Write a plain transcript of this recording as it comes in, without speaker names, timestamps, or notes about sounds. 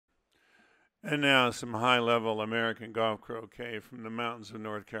And now some high-level American golf croquet from the mountains of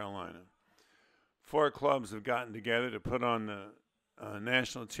North Carolina. 4 clubs have gotten together to put on the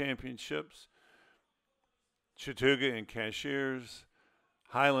national championships. Chatooga and Cashiers,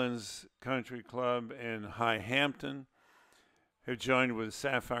 Highlands Country Club, and Hampton have joined with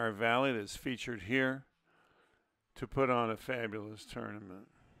Sapphire Valley, that's featured here, to put on a fabulous tournament.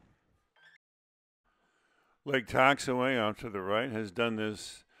 Lake Toxaway, off to the right, has done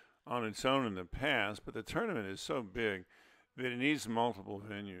this on its own in the past, but the tournament is so big that it needs multiple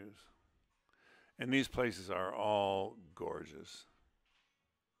venues. And these places are all gorgeous.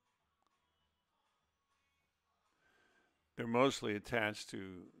 They're mostly attached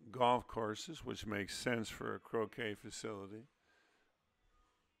to golf courses, which makes sense for a croquet facility.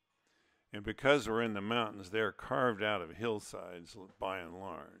 And because we're in the mountains, they're carved out of hillsides by and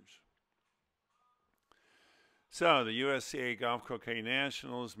large. So the USCA Golf Croquet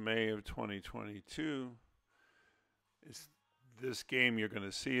Nationals, May of 2022. This game you're going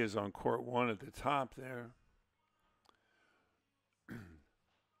to see is on court 1 at the top there.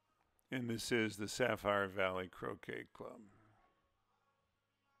 And this is the Sapphire Valley Croquet Club.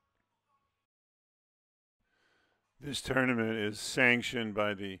 This tournament is sanctioned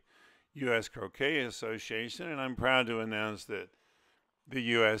by the U.S. Croquet Association, and I'm proud to announce that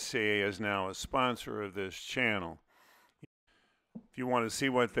the USCA is now a sponsor of this channel. If you want to see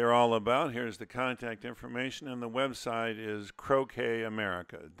what they're all about, here's the contact information, and the website is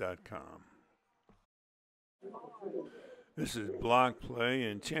croquetamerica.com. This is block play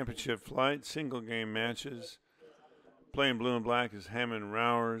and championship flight, single game matches. Playing blue and black is Hammond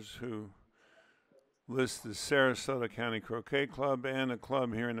Rauers, who lists the Sarasota County Croquet Club and a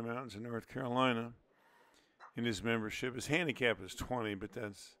club here in the mountains of North Carolina in his membership. His handicap is 20, but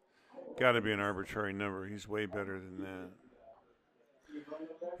that's got to be an arbitrary number. He's way better than that.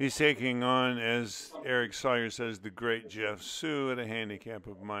 He's taking on, as Eric Sawyer says, the great Jeff Sue at a handicap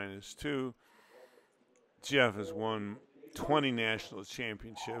of -2. Jeff has won 20 national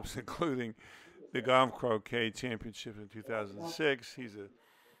championships, including the Golf Croquet Championship in 2006. He's a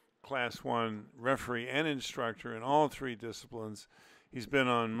Class 1 referee and instructor in all 3 disciplines. He's been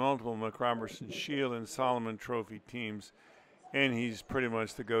on multiple McRobertson Shield and Solomon Trophy teams, and he's pretty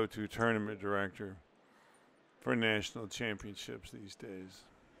much the go-to tournament director for national championships these days.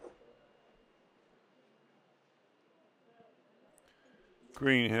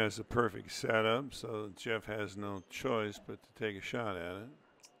 Green has a perfect setup, so Jeff has no choice but to take a shot at it.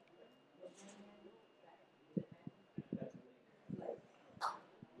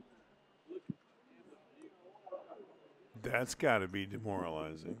 That's got to be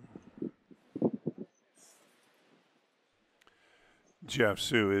demoralizing. Jeff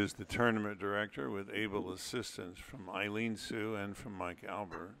Sue is the tournament director with able assistance from Eileen Sue and from Mike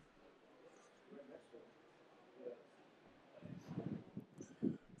Albert.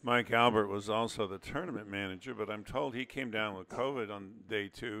 Mike Albert was also the tournament manager, but I'm told he came down with COVID on day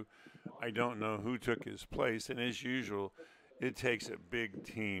 2. I don't know who took his place, and as usual, it takes a big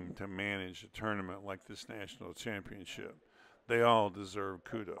team to manage a tournament like this national championship. They all deserve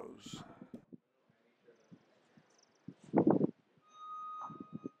kudos.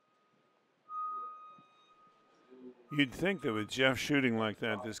 You'd think that with Jeff shooting like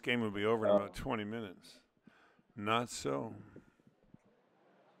that, this game would be over in about 20 minutes. Not so.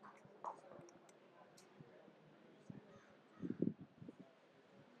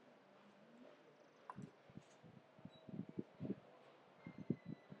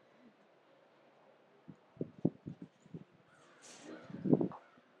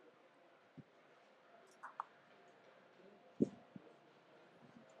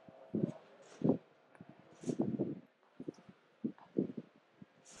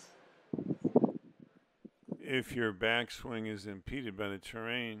 If your backswing is impeded by the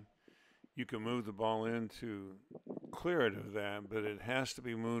terrain, you can move the ball in to clear it of that, but it has to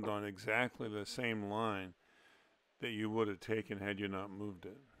be moved on exactly the same line that you would have taken had you not moved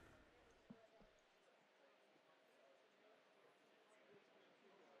it.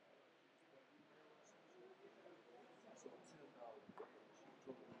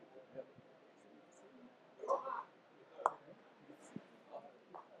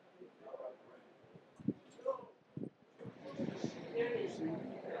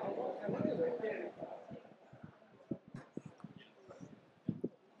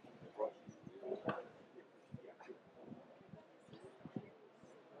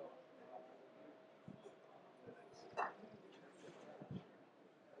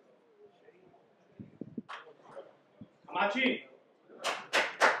 Machi.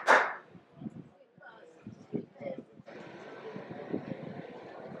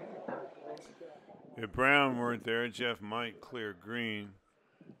 If Brown weren't there, Jeff might clear green,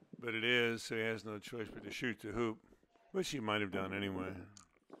 but it is, so he has no choice but to shoot the hoop, which he might have done anyway.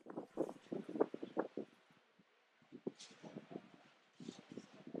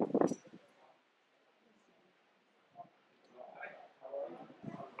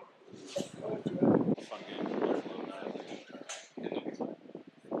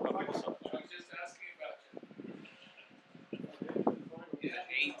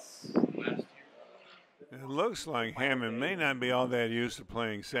 It looks like Hammond may not be all that used to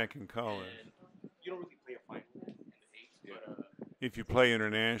playing second colors. You don't really play a final in the eights, but if you play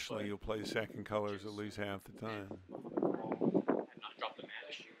internationally, you'll play second colors at least half the time. Had not dropped a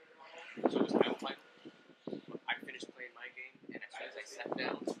match, so it was title final. I finished playing my game, and as soon as I sat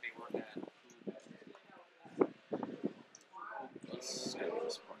down, they were at.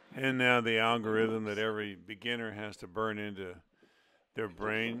 And now the algorithm that every beginner has to burn into their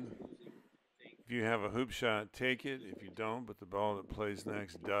brain. If you have a hoop shot, take it. If you don't, but the ball that plays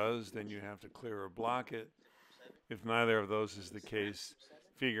next does, then you have to clear or block it. If neither of those is the case,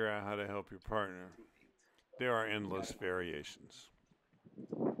 figure out how to help your partner. There are endless variations.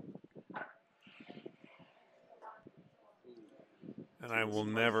 And I will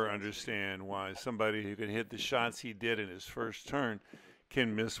never understand why somebody who can hit the shots he did in his first turn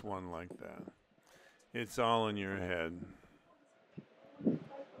can miss one like that. It's all in your head.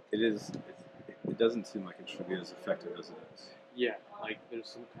 It is. It doesn't seem like it should be as effective as it is. Yeah, like there's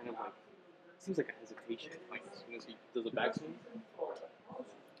some kind of like, it seems like a hesitation, like as soon as he does a backswing.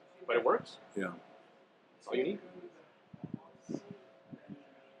 But it works. Yeah. That's all you need.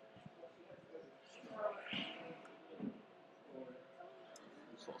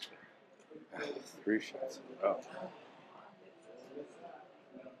 Three shots in a row.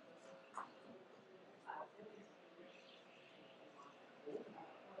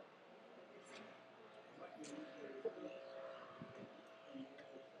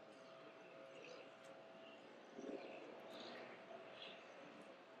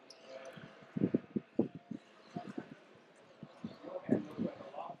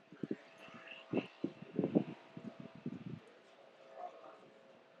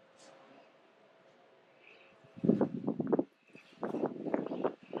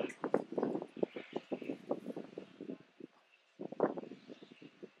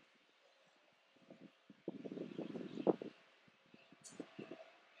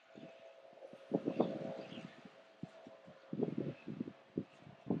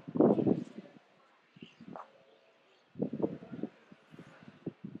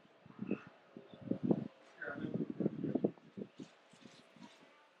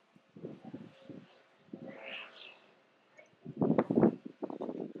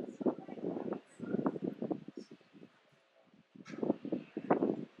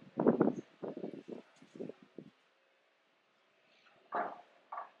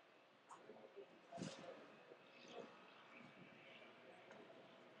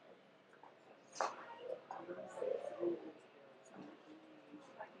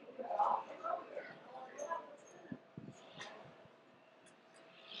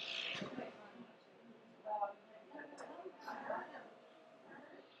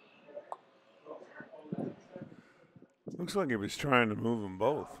 Looks like he was trying to move them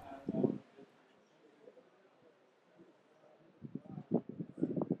both.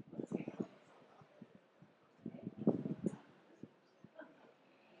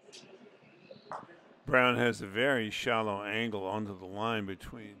 Brown has a very shallow angle onto the line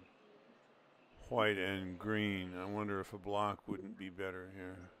between white and green. I wonder if a block wouldn't be better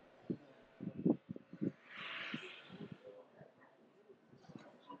here.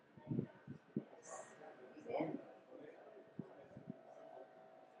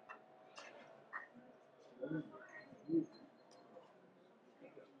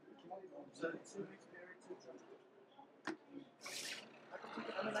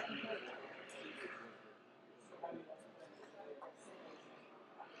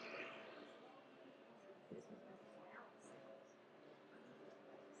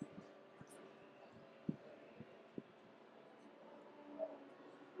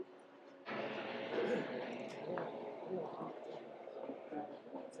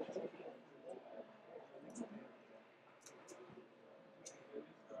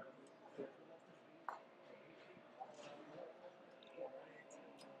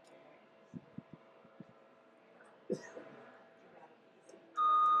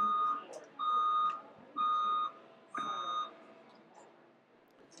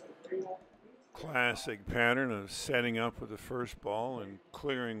 Classic pattern of setting up with the first ball and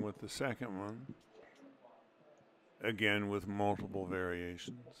clearing with the second one. Again with multiple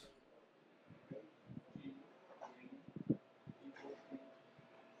variations.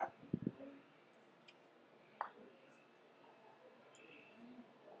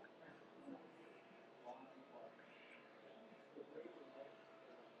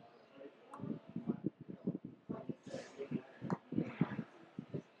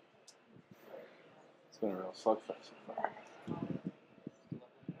 slugfest so far.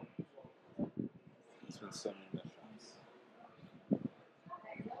 It's been so many missed shots.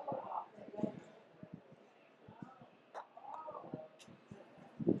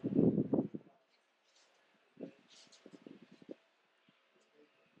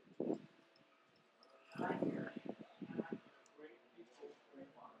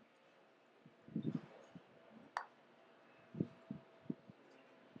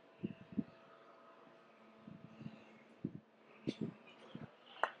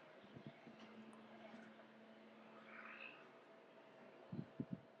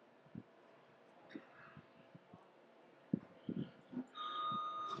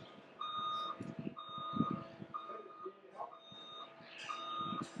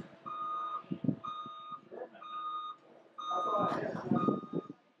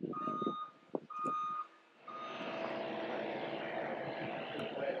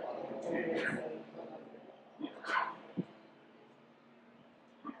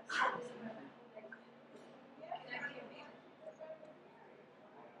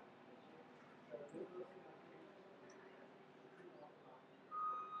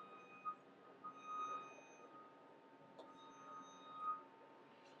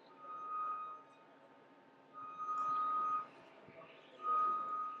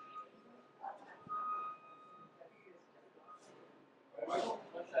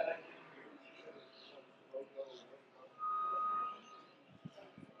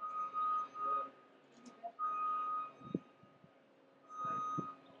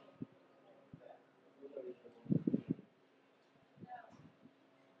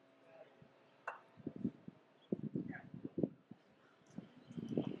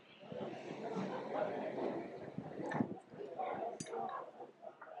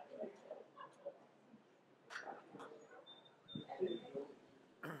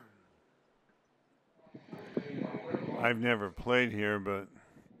 I've never played here, but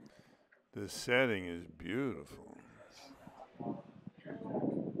the setting is beautiful.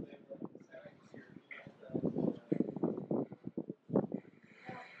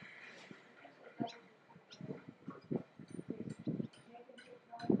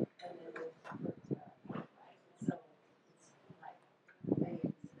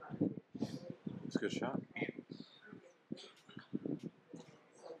 It's a good shot.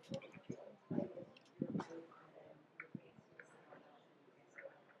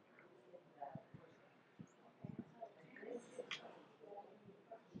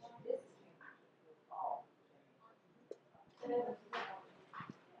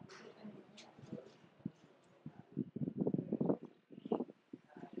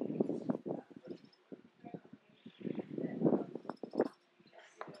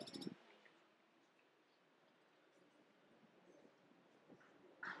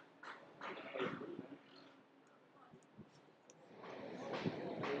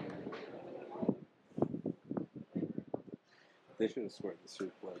 They should have scored the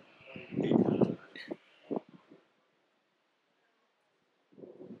Super Bowl 8 times.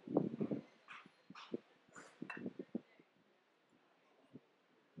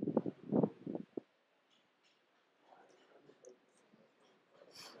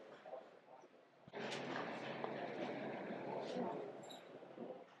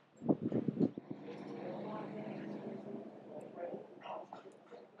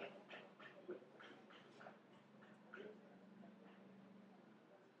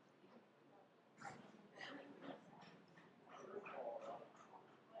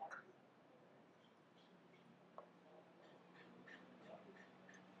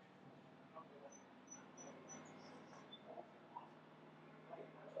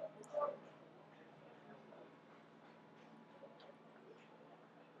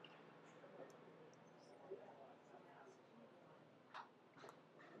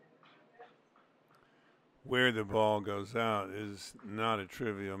 Where the ball goes out is not a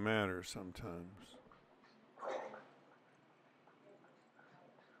trivial matter sometimes.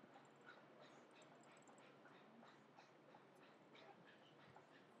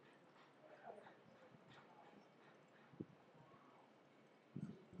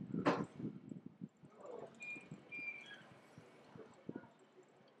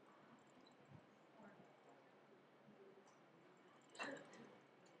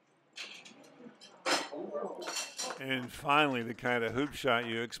 And finally, the kind of hoop shot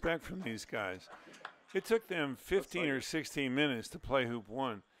you expect from these guys. It took them 15 or 16 minutes to play hoop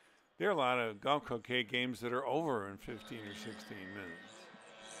one. There are a lot of golf croquet games that are over in 15 or 16 minutes.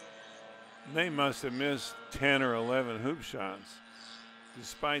 They must have missed 10 or 11 hoop shots,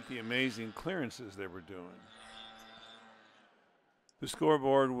 despite the amazing clearances they were doing. The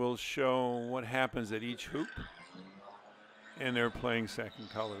scoreboard will show what happens at each hoop, and they're playing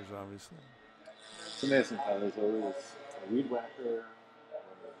second colors, obviously. It's amazing how there's always a weed whacker,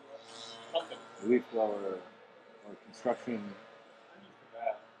 or a leaf blower, or construction.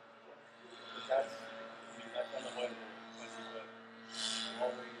 Yeah. That's unavoidable.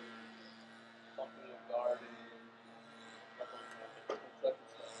 Always something with garden, stuff.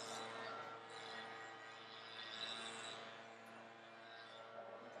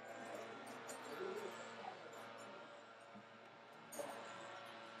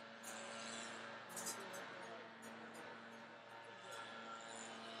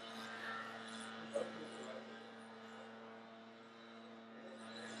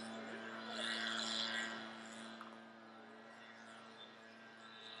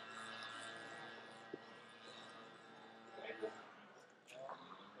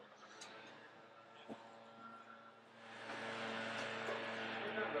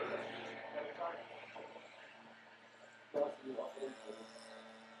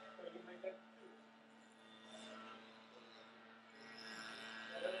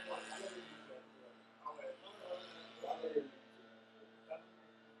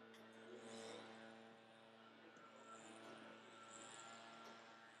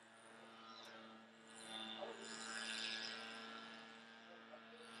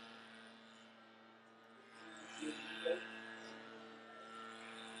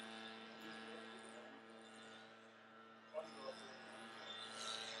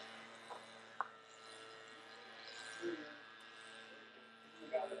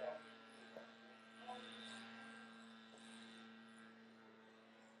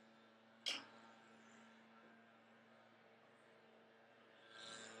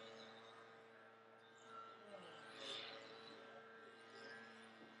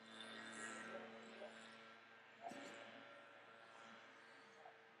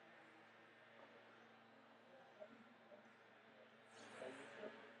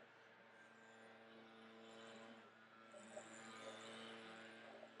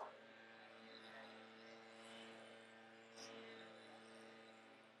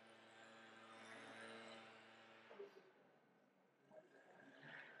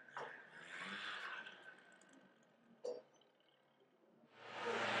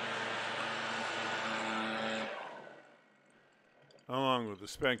 Along with the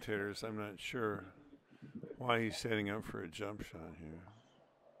spectators, I'm not sure why he's setting up for a jump shot here.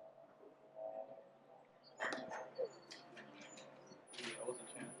 That was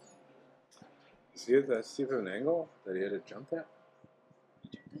a chance. See that Stephen angle that he had to jump at?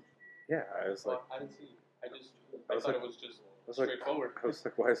 Yeah, I was like, I didn't see. I thought it was just straightforward. I was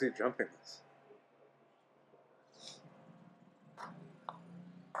like, why is he jumping this?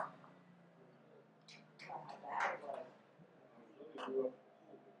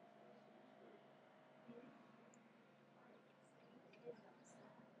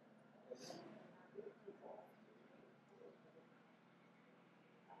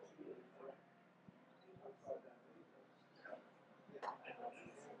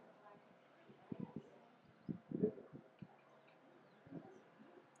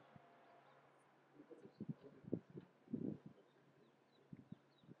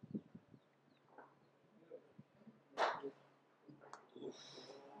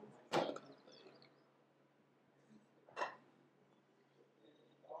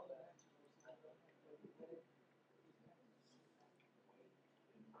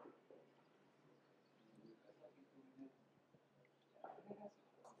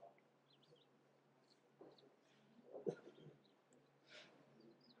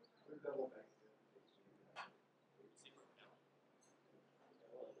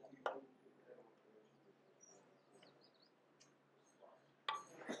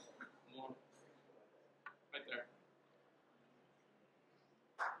 Right there.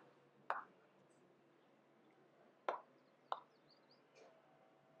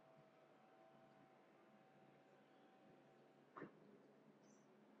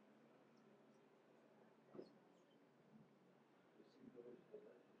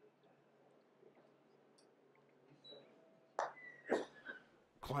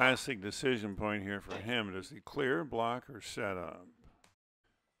 Classic decision point here for him. Does he clear, block, or set up?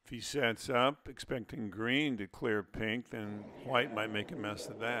 If he sets up, expecting green to clear pink, then white might make a mess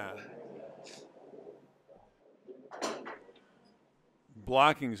of that.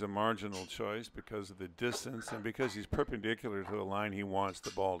 Blocking is a marginal choice because of the distance and because he's perpendicular to the line he wants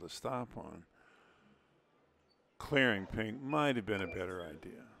the ball to stop on. Clearing pink might have been a better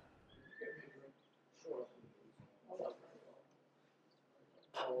idea.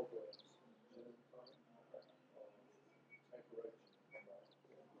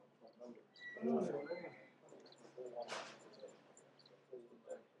 I'll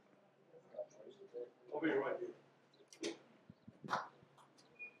be right.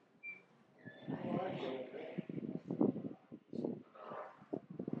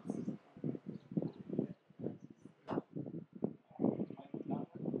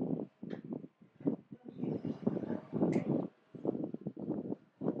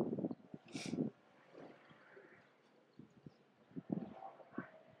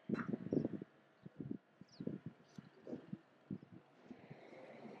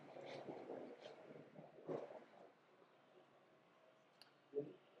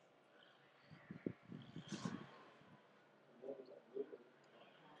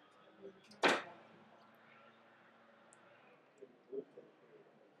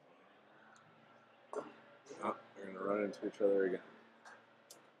 Oh, they're going to run into each other again.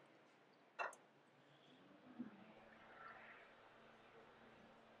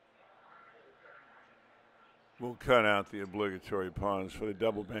 We'll cut out the obligatory pause for the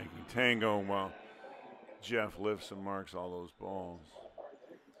double banking tango while Jeff lifts and marks all those balls.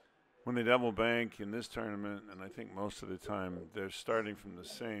 When they double bank in this tournament, and I think most of the time, they're starting from the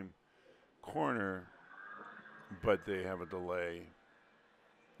same corner, but they have a delay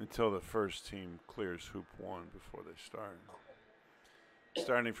until the first team clears hoop one before they start.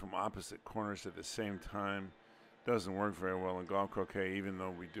 Starting from opposite corners at the same time doesn't work very well in golf croquet, even though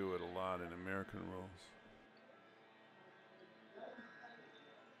we do it a lot in American rules.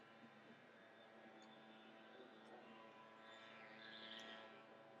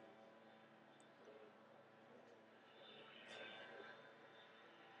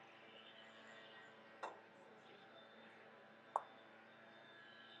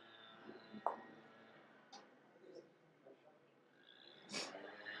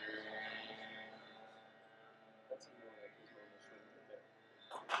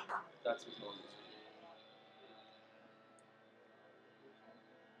 That's his normal swing.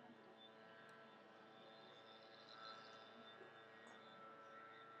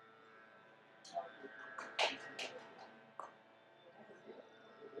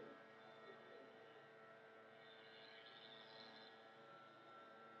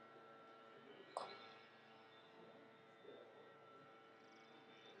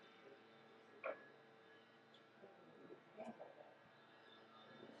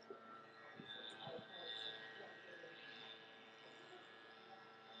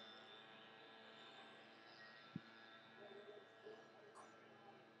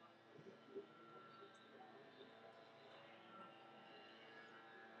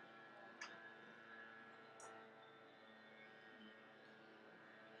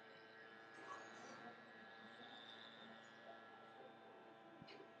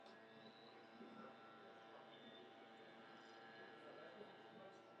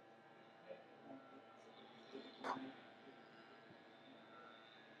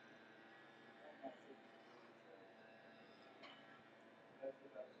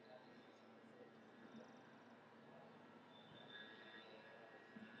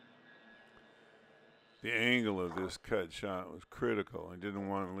 The angle of this cut shot was critical. I didn't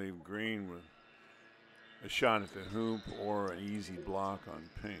want to leave green with a shot at the hoop or an easy block on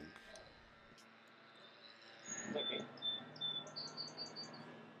pink. Okay.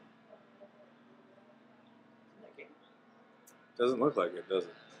 Okay. Doesn't look like it, does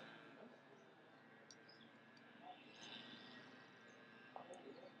it?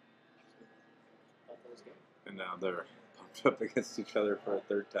 Thought that was good. And now they're bumped up against each other for a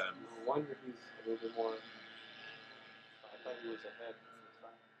third time. No wonder he's a little bit more. I thought he was ahead. That's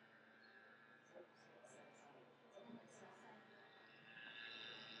fine.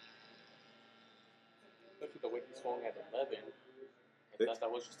 Especially the way he swung at 11. I thought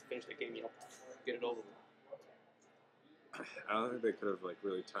that was just to finish the game, get it over with. I don't think they could have like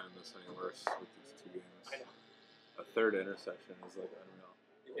really timed this any worse with these two games. I know. A third interception is like, I don't know.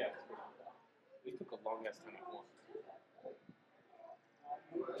 Yeah. We took a long ass time at one.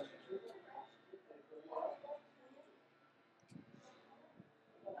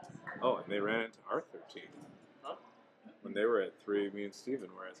 Oh, and they ran into our 13. Huh? When they were at 3, me and Steven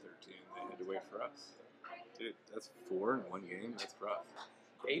were at 13. They had to wait for us. Dude, that's 4 in one game. That's rough.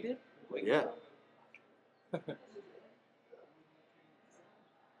 They did? Wait. Yeah.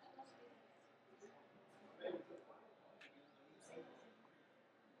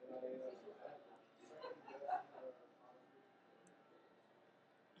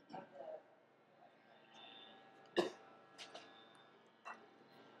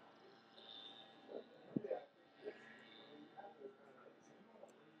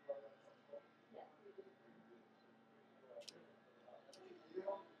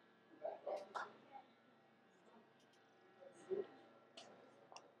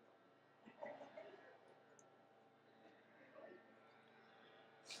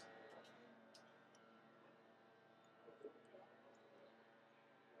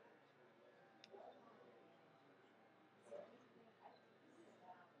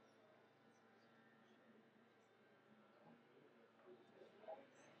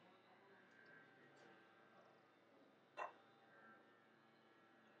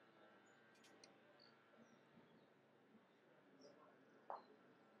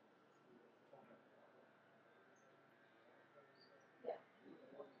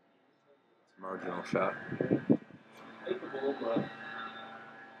 Marginal shot. Capable, but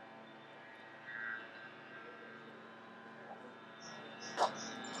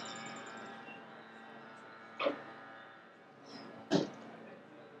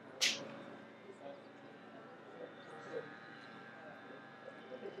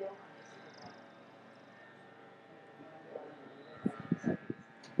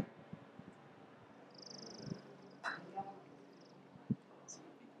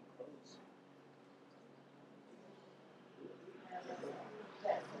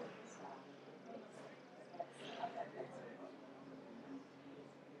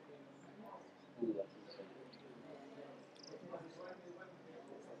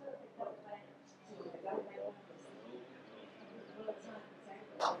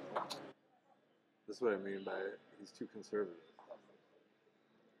This is what I mean by it. He's too conservative.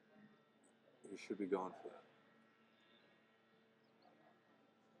 He should be going for that.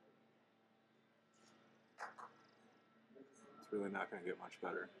 It's really not going to get much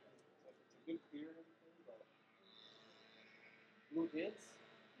better. good clear and everything, but blue hits,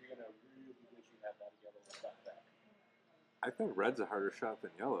 you're gonna really wish you had that yellow shot back. I think red's a harder shot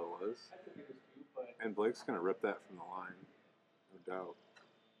than yellow was. I think it was too, but And Blake's going to rip that from the line. No doubt.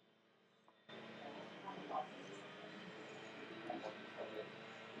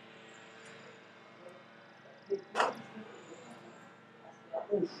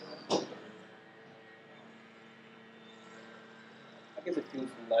 I guess it feels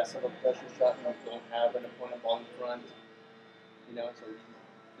less of a pressure shot when you don't have an opponent ball in front. You know, so it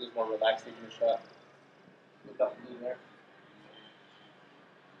feels more relaxed taking a shot. Look up blue there.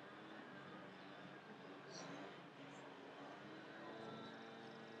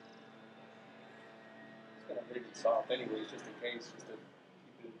 It's gonna really be soft anyways, just in case, just to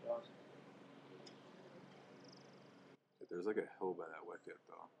keep it across. There's like a hill by that wicket,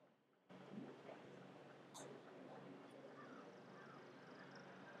 though.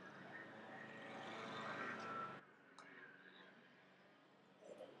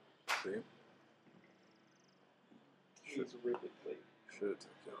 See? He's really played. Should have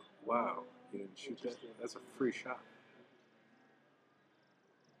taken it. Wow. He didn't shoot that. That's a free shot.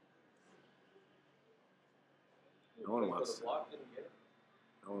 No one wants to.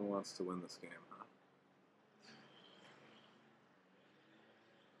 No one wants to win this game, huh?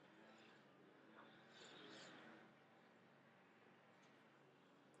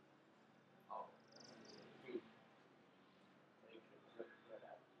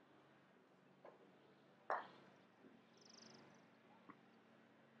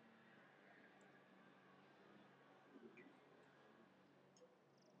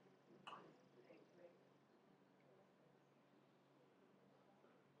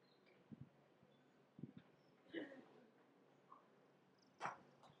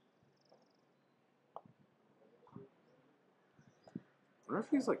 I wonder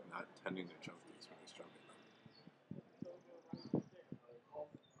if he's like not intending to jump these when he's jumping them.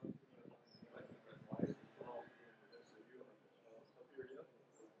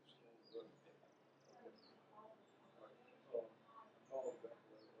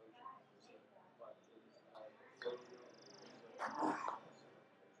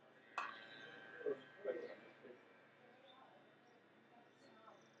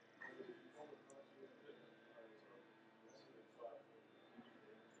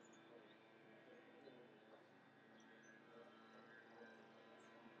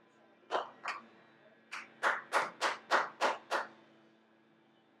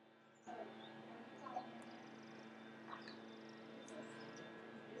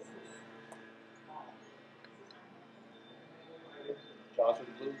 Jaws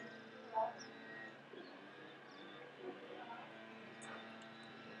with blue.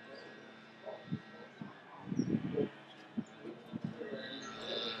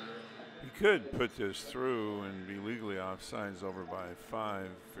 He could put this through and be legally offsides over by 5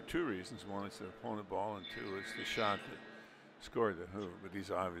 for 2 reasons. One, it's the opponent ball, and 2, it's the shot that scored the hoop. But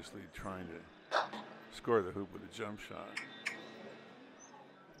he's obviously trying to score the hoop with a jump shot.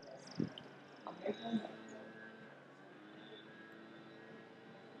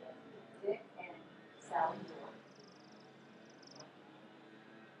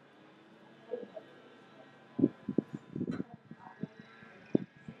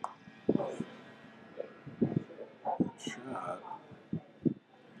 Shot.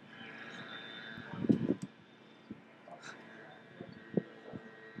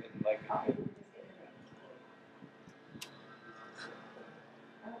 And like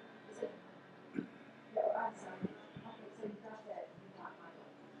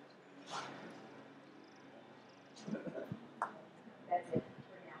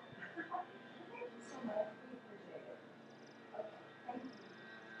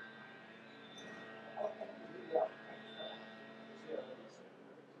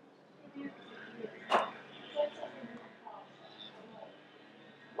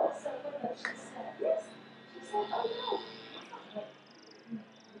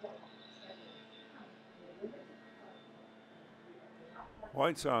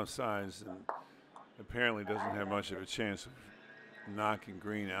White's offsides and apparently doesn't have much of a chance of knocking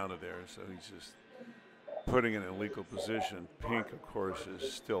green out of there, so he's just putting it in a legal position. Pink, of course,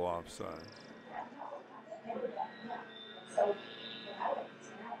 is still offside.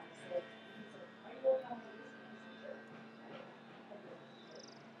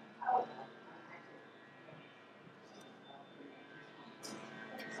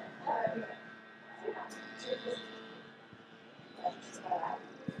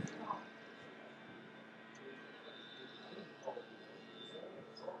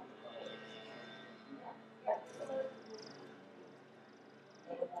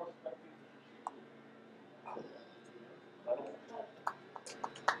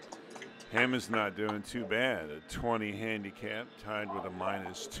 Hammond's not doing too bad. A 20 handicap, tied with a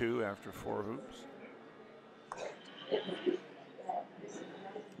 -2 after 4 hoops.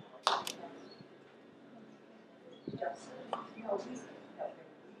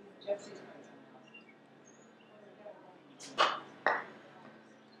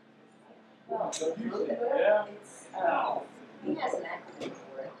 He has an acronym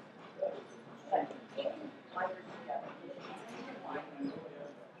for it. But taking lighter together.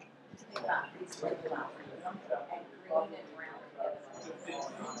 Think about these little flowers and green and brown together.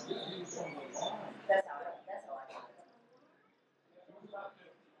 That's how I do it.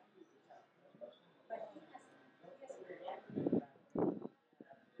 But he has a weird acronym.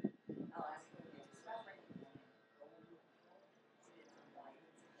 I'll ask him to discover it.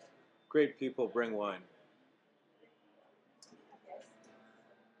 Great people bring wine.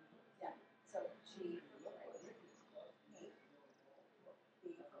 Yeah. So G, pink,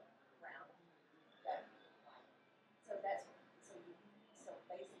 B, brown, that white. So that's so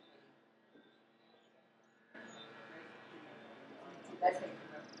basically that's making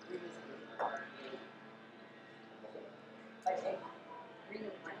green is a blue color. But green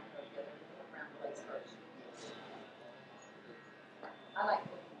and brown go together. Brown plays first. I like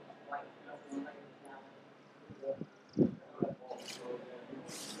looking at white and I was like brown.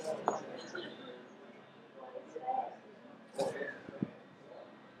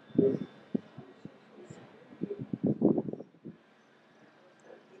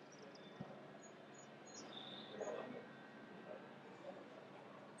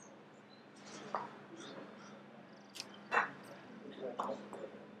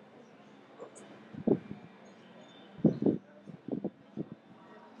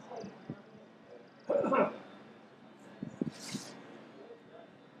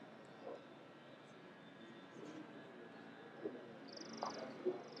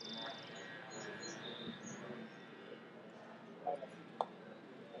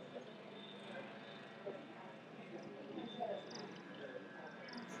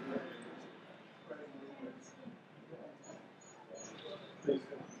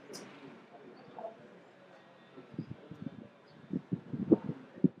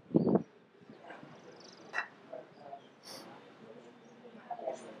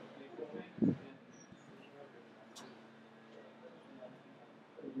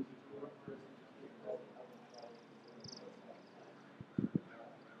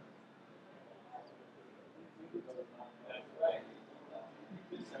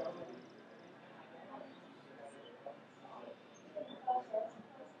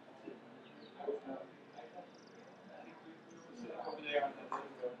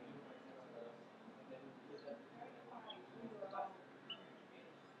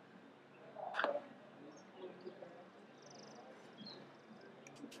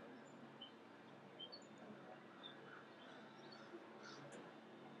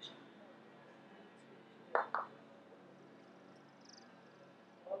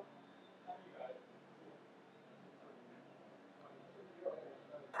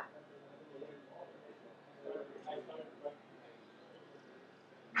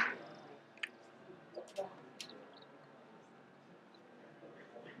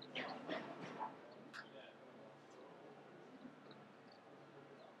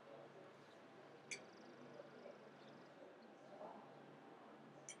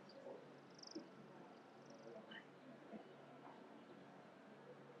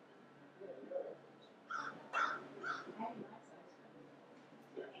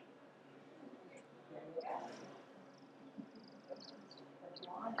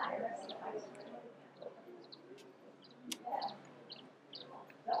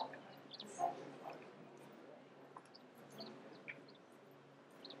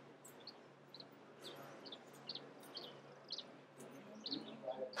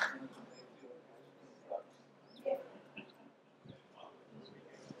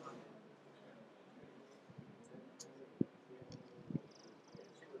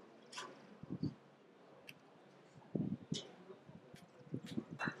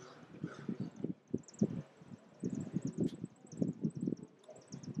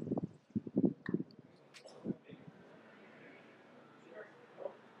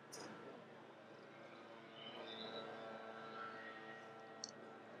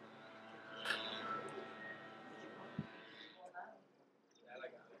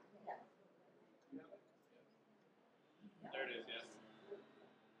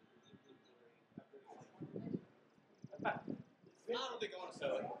 they go on a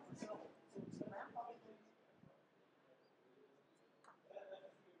 7.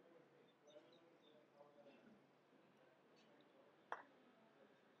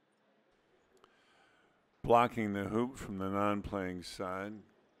 Blocking the hoop from the non-playing side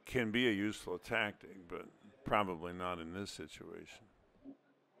can be a useful tactic, but probably not in this situation.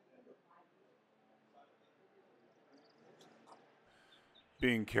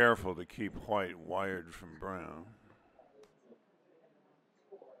 Being careful to keep White wired from Brown.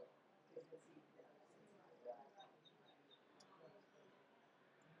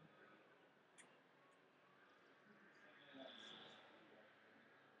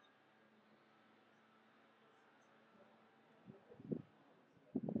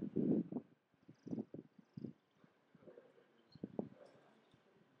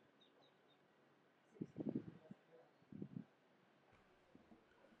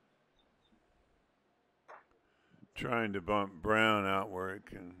 Trying to bump Brown out where it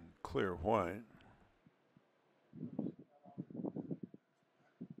can clear White.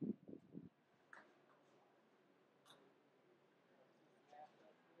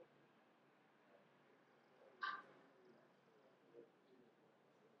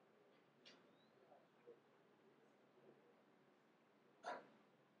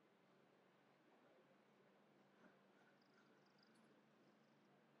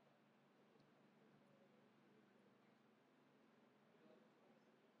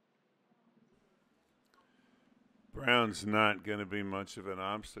 Brown's not going to be much of an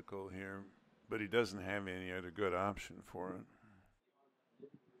obstacle here, but he doesn't have any other good option for it.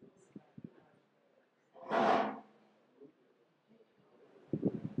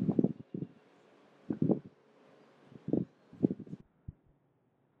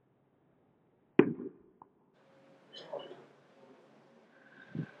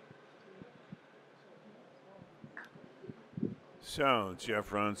 So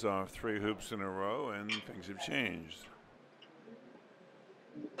Jeff runs off 3 hoops in a row, and things have changed.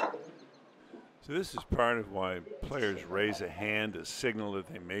 So this is part of why players raise a hand to signal that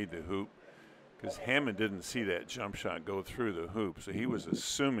they made the hoop, because Hammond didn't see that jump shot go through the hoop, so he was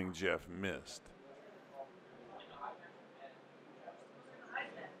assuming Jeff missed.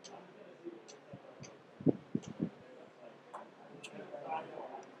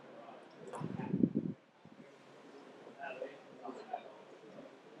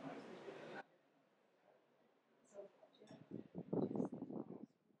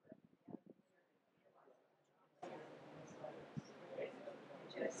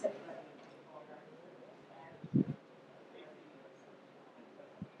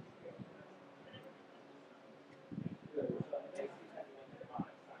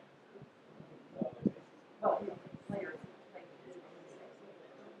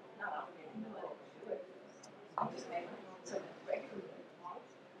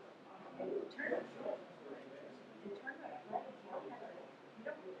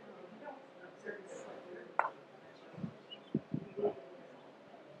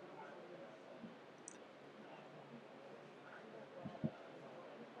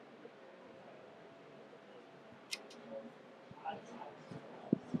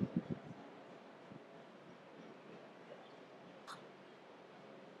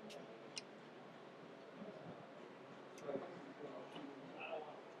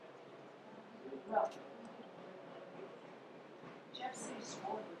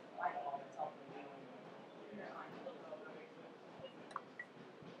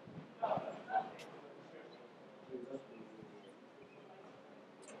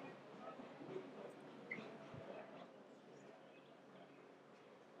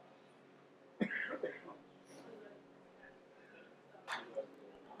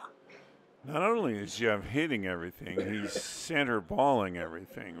 Not only is Jeff hitting everything, he's center balling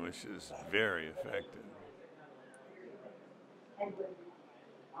everything, which is very effective.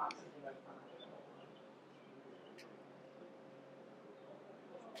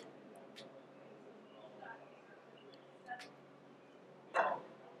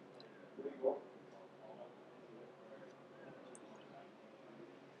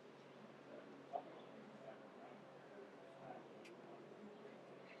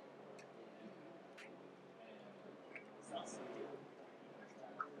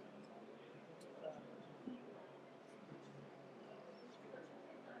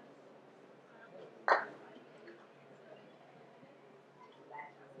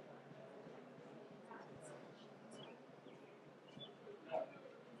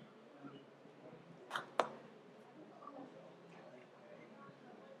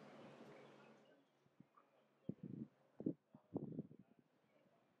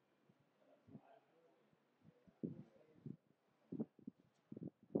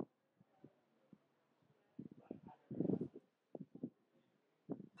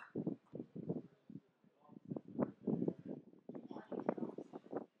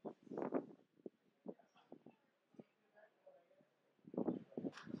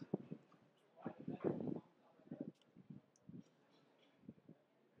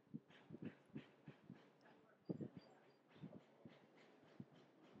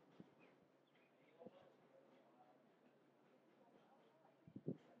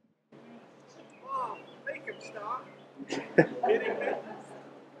 Stop. Kidding me?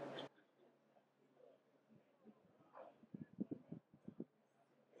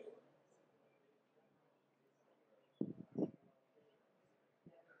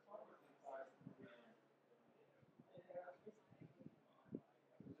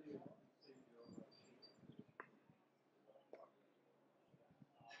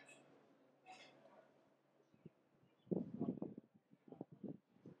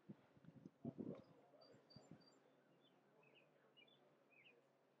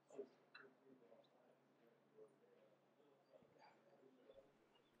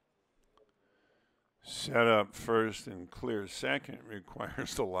 Set up first and clear second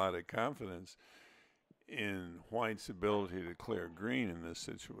requires a lot of confidence in White's ability to clear green in this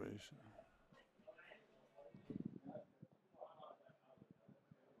situation.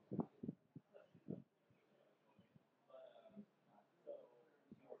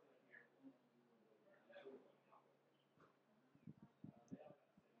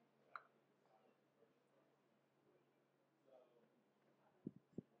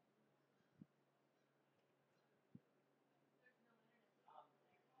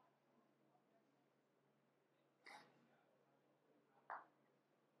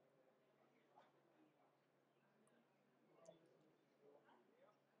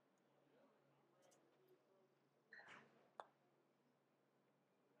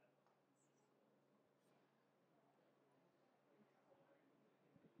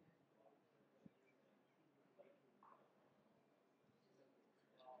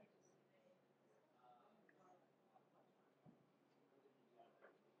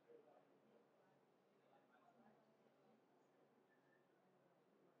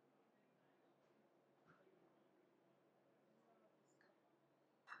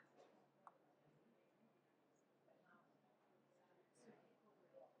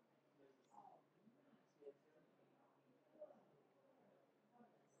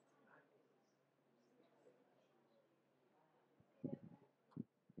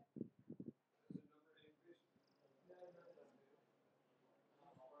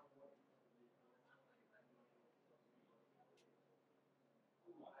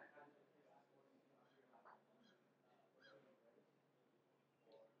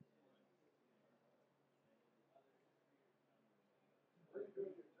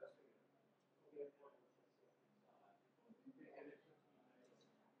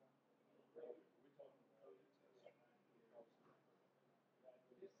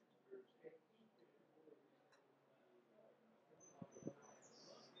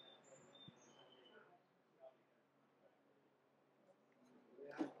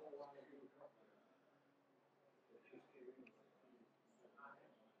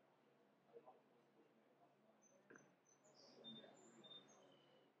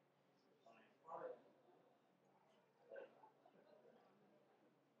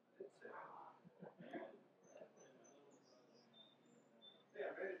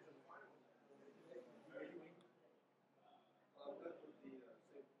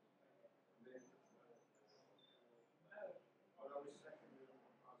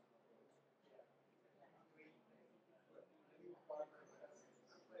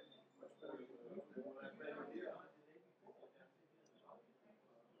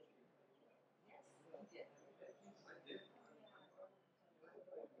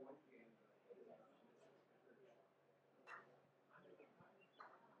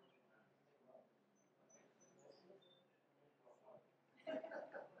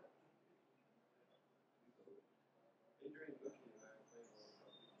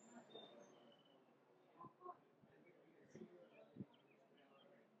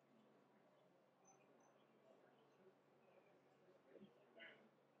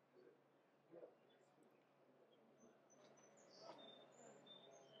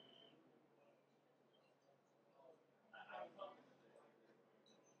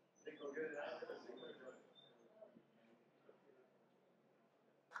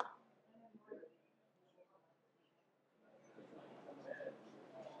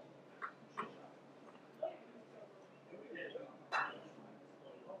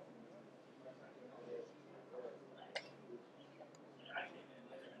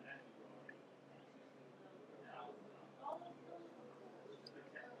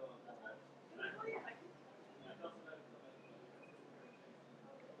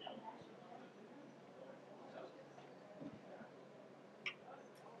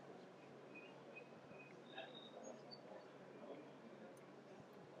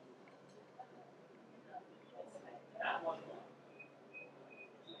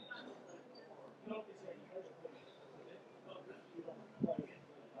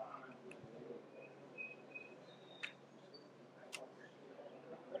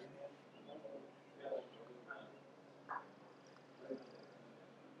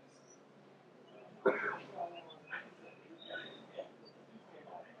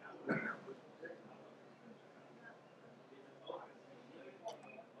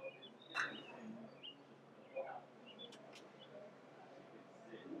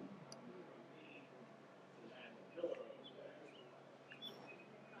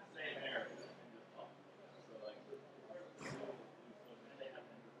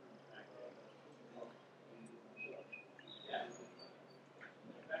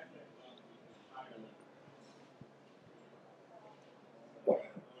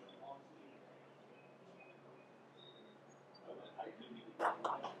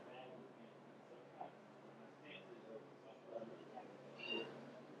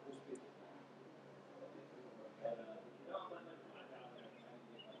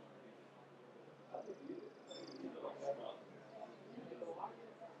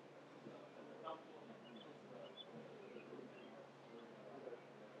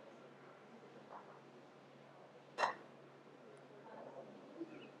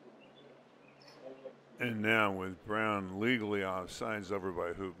 And now with Brown legally offsides over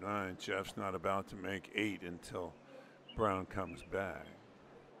by hoop 9, Jeff's not about to make 8 until Brown comes back.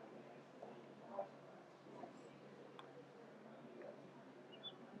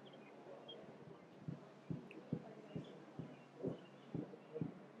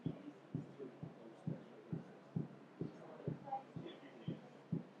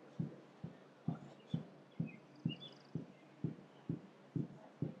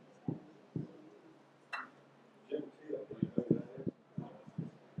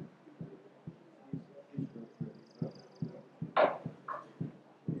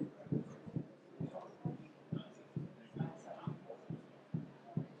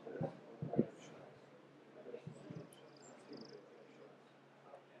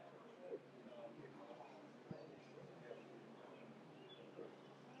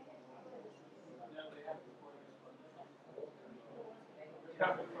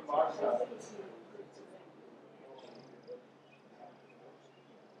 Coming from our side.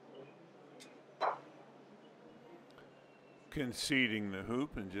 Conceding the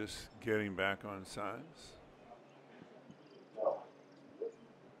hoop and just getting back on sides.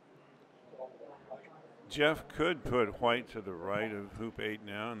 Jeff could put white to the right of hoop 8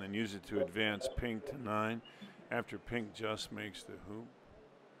 now and then use it to advance pink to 9 after pink just makes the hoop.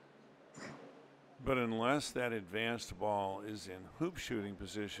 But unless that advanced ball is in hoop shooting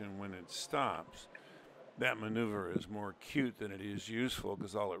position when it stops, that maneuver is more cute than it is useful,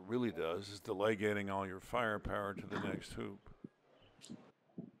 because all it really does is delay getting all your firepower to the next hoop.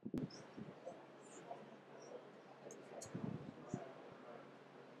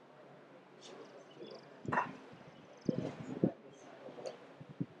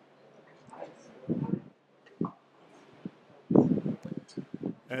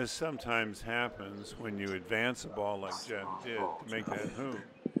 As sometimes happens when you advance a ball like Jeff did to make that hoop,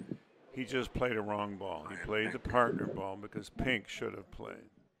 he just played a wrong ball. He played the partner ball because pink should have played.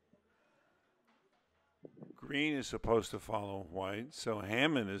 Green is supposed to follow white, so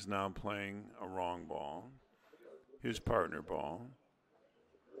Hammond is now playing a wrong ball, his partner ball.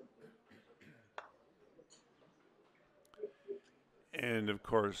 And of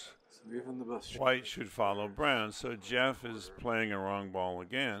course, even the best white should follow brown. So Jeff is playing a wrong ball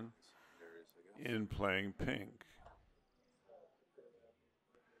again in playing pink.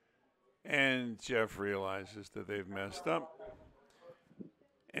 And Jeff realizes that they've messed up,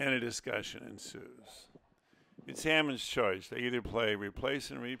 and a discussion ensues. It's Hammond's choice. They either play replace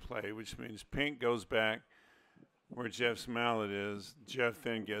and replay, which means pink goes back where Jeff's mallet is. Jeff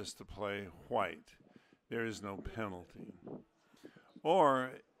then gets to play white. There is no penalty.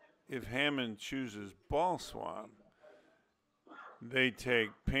 Or if Hammond chooses ball swap, they take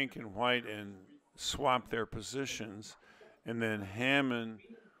pink and white and swap their positions, and then Hammond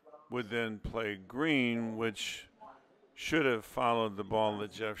would then play green, which should have followed the ball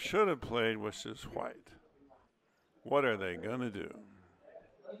that Jeff should have played, which is white. What are they going to do?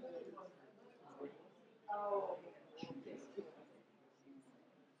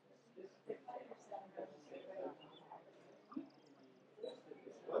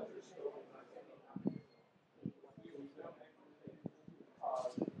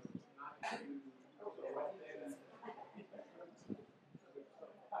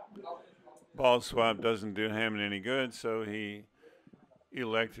 Ball swap doesn't do Hammond any good, so he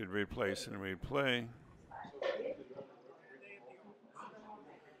elected replace and replay.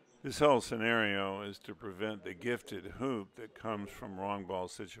 This whole scenario is to prevent the gifted hoop that comes from wrong ball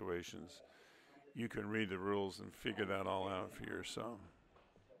situations. You can read the rules and figure that all out for yourself.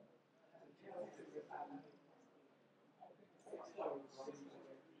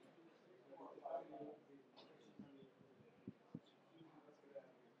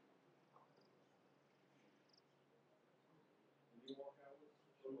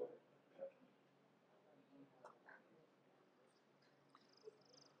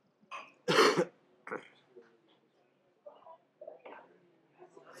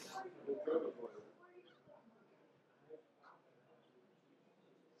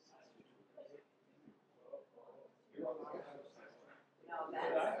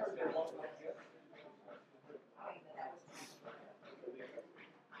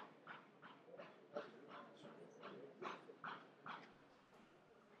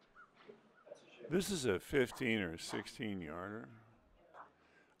 This is a 15 or 16 yarder.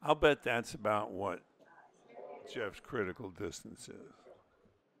 I'll bet that's about what Jeff's critical distance is.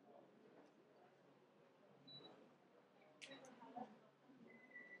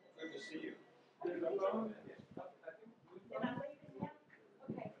 Good to see you.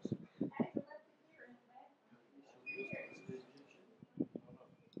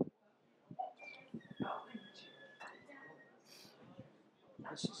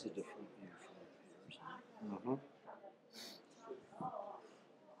 This is a different view from up here, isn't it?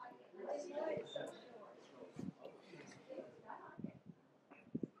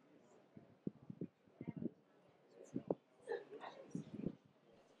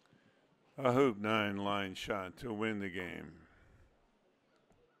 Mm-hmm. A hoop 9 line shot to win the game.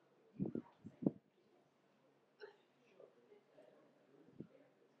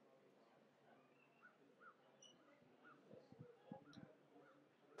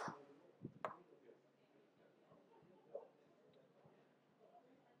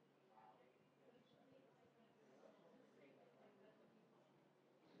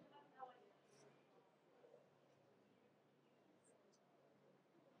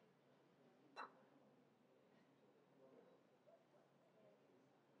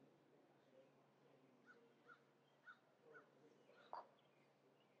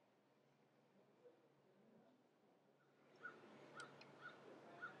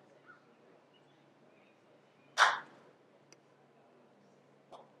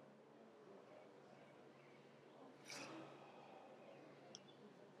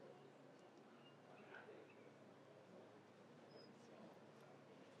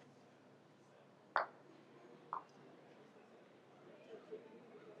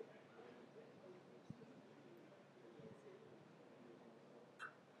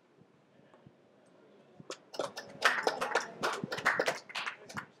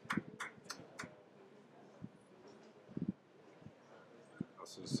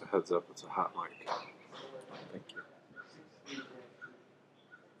 So just a heads up, it's a hot mic. Thank you.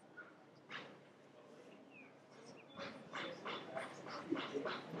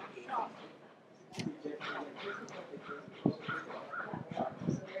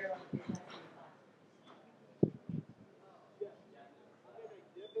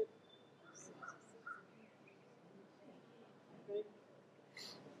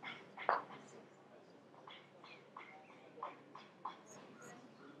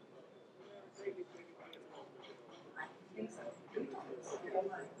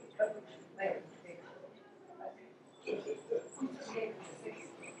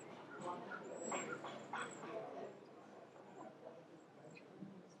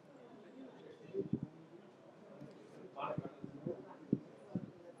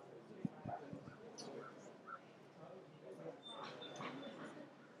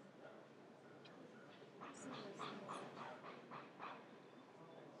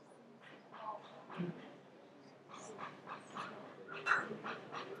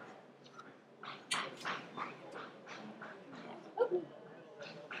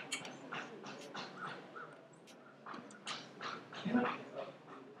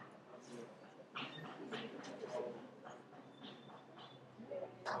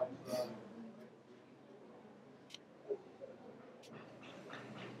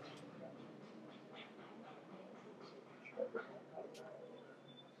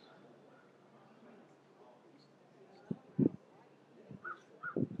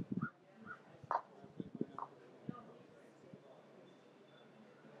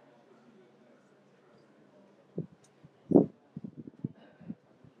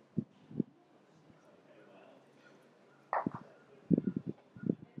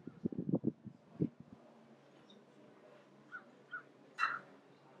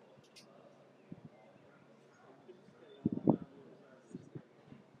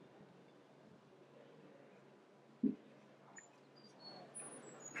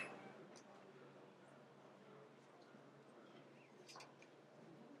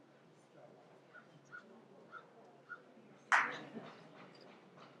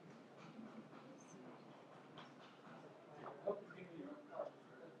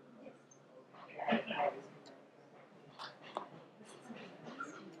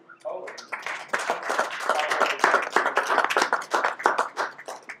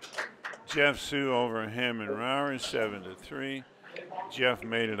 Jeff Sue over Hammond Rauers 7-3. Jeff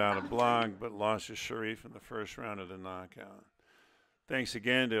made it out of block, but lost to Sharif in the first round of the knockout. Thanks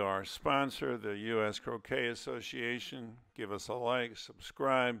again to our sponsor, the U.S. Croquet Association. Give us a like,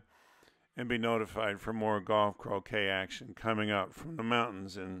 subscribe, and be notified for more golf croquet action coming up from the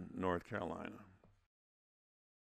mountains in North Carolina.